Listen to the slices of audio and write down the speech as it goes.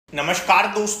नमस्कार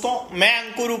दोस्तों, मैं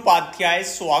अंकुर उपाध्याय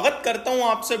स्वागत करता हूं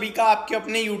आप सभी का आपके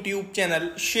अपने YouTube channel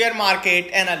share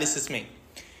market analysis में।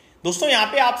 दोस्तों यहां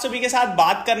पे आप सभी के साथ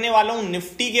बात करने वाला हूं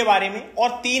निफ्टी के बारे में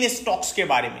और 3 स्टॉक्स के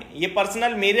बारे में। ये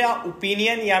पर्सनल मेरा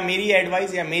ओपिनियन या मेरी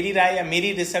एडवाइस या मेरी राय या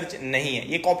मेरी रिसर्च नहीं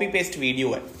है, ये कॉपी पेस्ट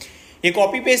वीडियो है। ये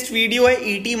कॉपी पेस्ट वीडियो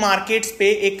है ईटी मार्केट्स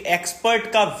पे एक एक्सपर्ट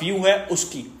का व्यू है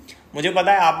उसकी। मुझे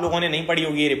पता है आप लोगों ने नहीं पढ़ी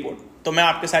होगी ये रिपोर्ट, तो मैं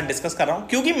आपके साथ डिस्कस कर रहा हूं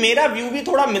क्योंकि मेरा व्यू भी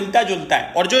थोड़ा मिलता जुलता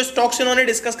है और जो स्टॉक्स इन्होंने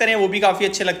डिस्कस करे हैं वो भी काफी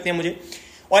अच्छे लगते हैं मुझे।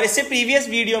 और इससे प्रीवियस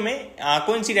वीडियो में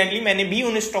कोइंसिडेंटली मैंने भी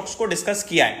उन स्टॉक्स को डिस्कस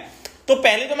किया है। तो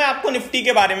पहले तो मैं आपको निफ्टी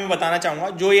के बारे में बताना चाहूंगा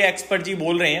जो ये एक्सपर्ट जी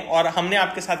बोल रहे हैं और हमने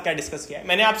आपके साथ क्या डिस्कस किया है।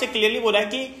 मैंने आपसे क्लियरली बोला है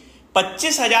कि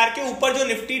 25,000 के ऊपर जो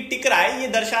निफ्टी टिक रहा है ये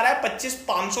दर्शा रहा है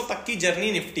 25,500 तक की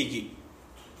जर्नी निफ्टी की।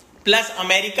 प्लस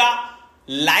अमेरिका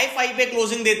लाइफ हाई पे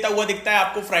क्लोजिंग देता हुआ दिखता है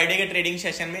आपको फ्राइडे के ट्रेडिंग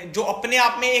सेशन में, जो अपने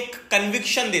आप में एक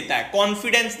कन्विक्शन देता है,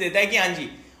 कॉन्फिडेंस देता है कि हाँ जी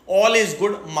all is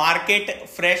good, market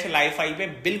fresh life high पे,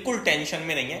 बिल्कुल टेंशन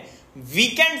में नहीं है।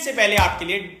 वीकेंड से पहले आपके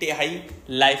लिए हाई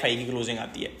लाइफ हाई की क्लोजिंग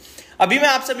आती है। अभी मैं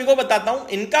आप सभी को बताता हूं,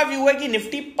 इनका व्यू है कि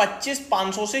निफ्टी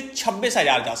 25,500 से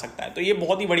 26,000 जा सकता है। तो ये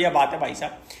बहुत ही बढ़िया बात है भाई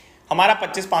साहब, हमारा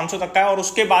 25,500 तक का है और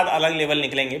उसके बाद अलग लेवल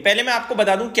निकलेंगे। पहले मैं आपको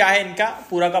बता दूं क्या है इनका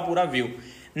पूरा का पूरा view.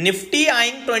 Nifty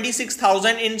eyeing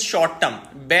 26,000 in short term.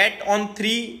 Bet on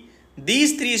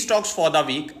these three stocks for the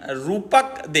week.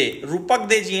 रूपक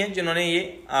दे जी हैं जिन्होंने ये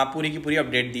पूरी की पूरी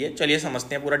अपडेट दी है। चलिए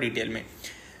समझते हैं पूरा डिटेल में।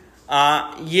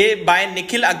 ये बाय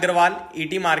निखिल अग्रवाल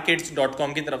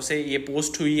etmarkets.com की तरफ से ये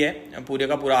पोस्ट हुई है पूरे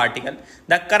का पूरा article.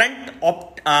 The current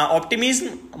optimism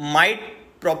might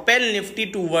propel Nifty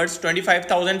towards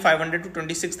 25,500 to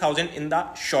 26,000 in the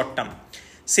short term,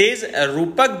 says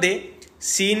Rupak De,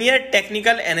 senior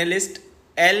technical analyst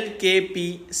LKP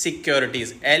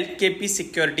securities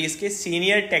के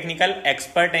सीनियर टेक्निकल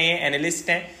एक्सपर्ट हैं, ये एनालिस्ट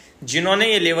हैं जिन्होंने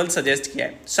ये लेवल सजेस्ट किया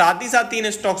है। साथ ही साथ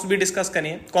 3 स्टॉक्स भी डिस्कस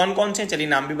करें। कौन कौन से, चलिए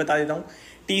नाम भी बता देता हूं।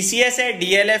 TCS है,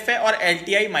 DLF है और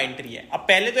LTI माइंट्री है। अब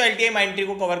पहले तो LTI माइंट्री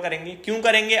को कवर करेंगे। क्यों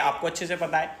करेंगे आपको अच्छे से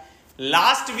पता है।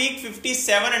 लास्ट वीक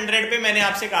 5700 पे मैंने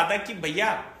आपसे कहा था कि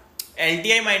भैया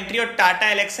LTI माइंट्री और टाटा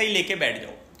एलेक्साई लेके बैठ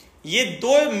जाओ। ये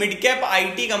 2 मिड कैप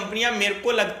आईटी कंपनियां मेरे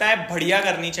को लगता है बढ़िया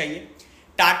करनी चाहिए।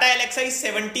 टाटा एलेक्साई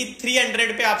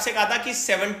 7300 पे आपसे कहा था कि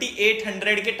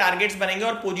 7800 के टारगेट्स बनेंगे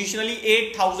और पोजिशनली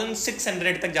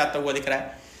 8600 तक जाता हुआ दिख रहा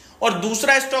है। और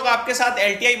दूसरा स्टॉक आपके साथ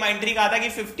LTI माइंट्री कहा था कि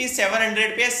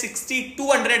 5700 पे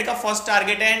 6200 का फर्स्ट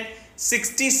टारगेट है एंड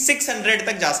 6600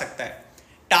 तक जा सकता है।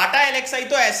 टाटा एलेक्साई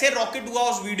तो ऐसे रॉकेट हुआ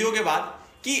उस वीडियो के बाद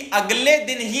कि अगले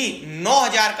दिन ही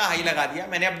 9000 का हाई लगा दिया।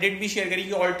 मैंने अपडेट भी शेयर करी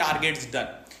कि all targets done.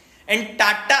 And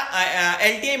Tata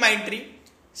LTI माइंट्री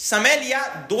समय लिया,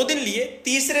 2 दिन लिए,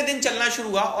 तीसरे दिन चलना शुरू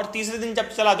हुआ और तीसरे दिन जब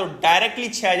चला तो डायरेक्टली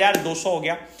 6200 हो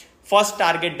गया, फर्स्ट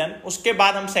टारगेट डन। उसके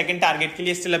बाद हम सेकंड टारगेट के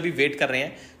लिए स्टिल अभी वेट कर रहे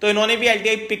हैं। तो इन्होंने भी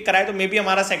LTI पिक कराया, तो मे भी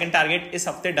हमारा सेकंड टारगेट इस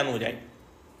हफ्ते डन हो जाए।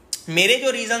 मेरे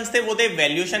जो रीजंस थे वो थे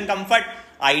वैल्यूएशन, कंफर्ट,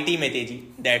 आईटी में तेजी,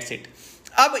 दैट्स इट।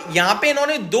 अब यहां पे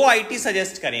इन्होंने 2 आईटी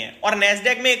सजेस्ट करे हैं और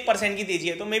नेस्डैक में 1% की तेजी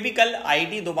है, तो मे भी कल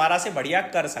आईटी दोबारा से बढ़िया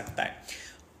कर सकता है।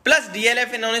 प्लस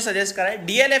DLF इन्होंने सजेस्ट करा है।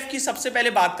 DLF की सबसे पहले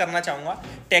बात करना चाहूंगा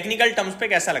टेक्निकल टर्म्स पे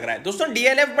कैसा लग रहा है। दोस्तों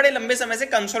DLF बड़े लंबे समय से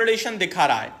कंसोलिडेशन दिखा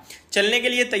रहा है, चलने के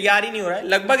लिए तैयार ही नहीं हो रहा है।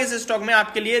 लगभग इस स्टॉक में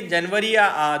आपके लिए जनवरी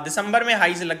या दिसंबर में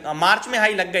मार्च में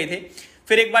हाई लग गए थे,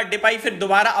 फिर एक बार डिप आई, फिर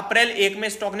दोबारा अप्रैल 1 में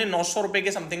स्टॉक ने 900 रुपए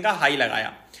के समथिंग का हाई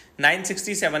लगाया,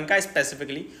 967 का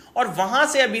स्पेसिफिकली, और वहां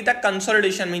से अभी तक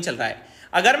कंसोलिडेशन में ही चल रहा है।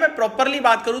 अगर मैं प्रॉपरली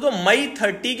बात करूं तो मई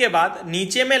 30 के बाद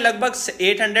नीचे में लगभग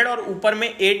 800 और ऊपर में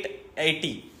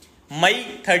 880। मई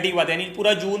 30 के बाद यानी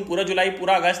पूरा जून, पूरा जुलाई,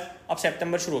 पूरा अगस्त, अब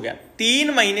सितंबर शुरू हो गया। 3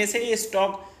 महीने से ये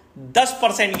स्टॉक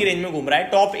 10% की रेंज में घूम रहा है।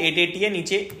 टॉप 880 है,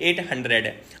 नीचे 800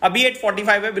 है, अभी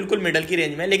 845 है, बिल्कुल मिडल की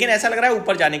रेंज में। लेकिन ऐसा लग रहा है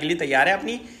ऊपर जाने के लिए तैयार है,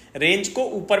 अपनी रेंज को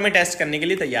ऊपर में टेस्ट करने के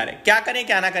लिए तैयार है। क्या करें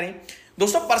क्या ना करें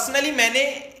दोस्तों। पर्सनली मैंने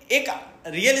एक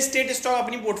रियल एस्टेट स्टॉक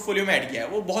अपनी पोर्टफोलियो में ऐड किया है,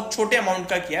 वो बहुत छोटे अमाउंट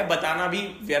का किया है, बताना भी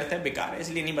व्यर्थ है, बेकार है,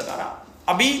 इसलिए नहीं बता रहा।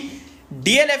 अभी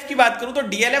DLF की बात करूं तो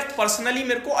DLF पर्सनली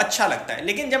मेरे को अच्छा लगता है,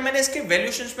 लेकिन जब मैंने इसके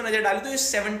वैल्यूएशंस पे नजर डाली तो ये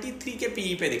 73 के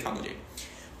PE पे दिखा मुझे।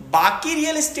 बाकी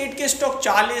रियल एस्टेट के स्टॉक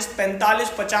 40, 45,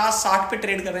 50, 60 पे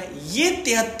ट्रेड कर रहे हैं, ये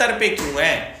 73 पे क्यों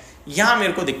है, यहां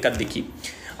मेरे को दिक्कत दिखी।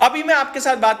 अभी मैं आपके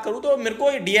साथ बात करूं तो मेरे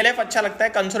को DLF अच्छा लगता है,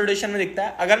 कंसोलिडेशन में दिखता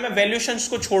है। अगर मैं वैल्यूएशंस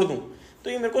को छोड़ दूं तो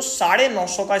ये मेरे को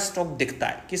 950 का स्टॉक दिखता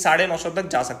है कि 950 तक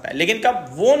जा सकता है, लेकिन कब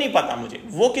वो नहीं पता मुझे,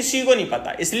 वो किसी को नहीं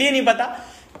पता। इसलिए नहीं पता,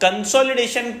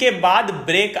 कंसोलिडेशन के बाद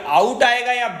ब्रेक आउट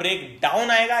आएगा या ब्रेक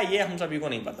डाउन आएगा, ये हम सभी को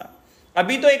नहीं पता।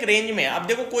 अभी तो एक रेंज में, अब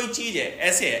देखो कोई चीज है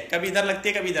ऐसे है, कभी इधर लगती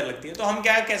है कभी इधर लगती है, तो हम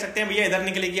क्या कह सकते हैं भैया इधर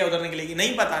निकलेगी या उधर निकलेगी,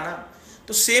 नहीं पता ना।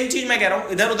 तो सेम चीज मैं कह रहा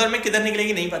हूं, इधर उधर में किधर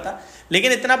निकलेगी नहीं पता,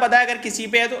 लेकिन इतना पता है अगर किसी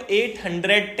पे है तो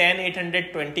 810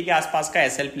 820 के आसपास का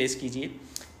एसएल प्लेस कीजिए,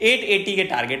 880 के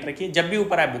टारगेट रखिए, जब भी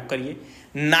ऊपर आए बुक करिए।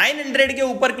 900 के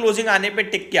ऊपर क्लोजिंग आने पे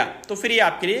टिक गया तो फिर ये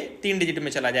आपके लिए 3 डिजिट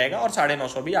में चला जाएगा और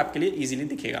 950 भी आपके लिए इजीली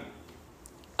दिखेगा।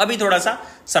 अभी थोड़ा सा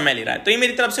समय ले रहा है। तो ये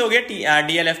मेरी तरफ से हो गया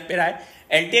डीएलएफ पे राय।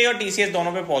 एलटीआई और टीसीएस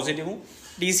दोनों पे पॉजिटिव हूँ।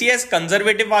 टीसीएस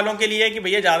कंजर्वेटिव वालों के लिए है कि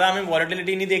भैया ज्यादा हमें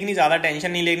वॉलेटिलिटी नहीं देखनी, ज्यादा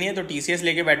टेंशन नहीं लेनी है, तो टीसीएस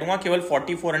लेके बैठूंगा केवल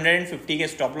 4450 के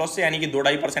स्टॉप लॉस से, यानी कि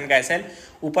 2.5% का एसएल,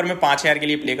 ऊपर में 5000 के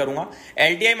लिए प्ले करूंगा।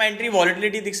 एलटीआई में एंट्री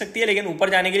वॉलेटिलिटी दिख सकती है, लेकिन ऊपर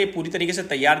जाने के लिए पूरी तरीके से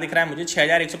तैयार दिख रहा है मुझे।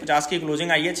 6150 की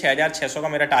क्लोजिंग आई है, 6600 का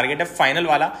मेरा टारगेट है फाइनल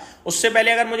वाला। उससे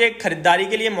पहले अगर मुझे खरीदारी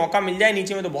के लिए मौका मिल जाए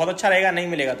नीचे में तो बहुत अच्छा रहेगा, नहीं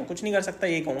मिलेगा तो कुछ नहीं कर सकता,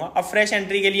 ये कहूंगा। अब फ्रेश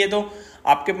एंट्री के लिए तो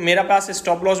आपके मेरा पास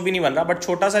स्टॉप लॉस भी नहीं बन रहा, बट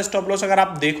छोटा सा स्टॉप लॉस अगर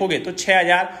आप देखोगे तो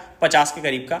 6050 के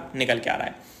करीब का निकल के आ रहा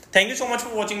है। Thank you so much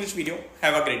for watching this video.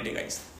 Have a great day guys.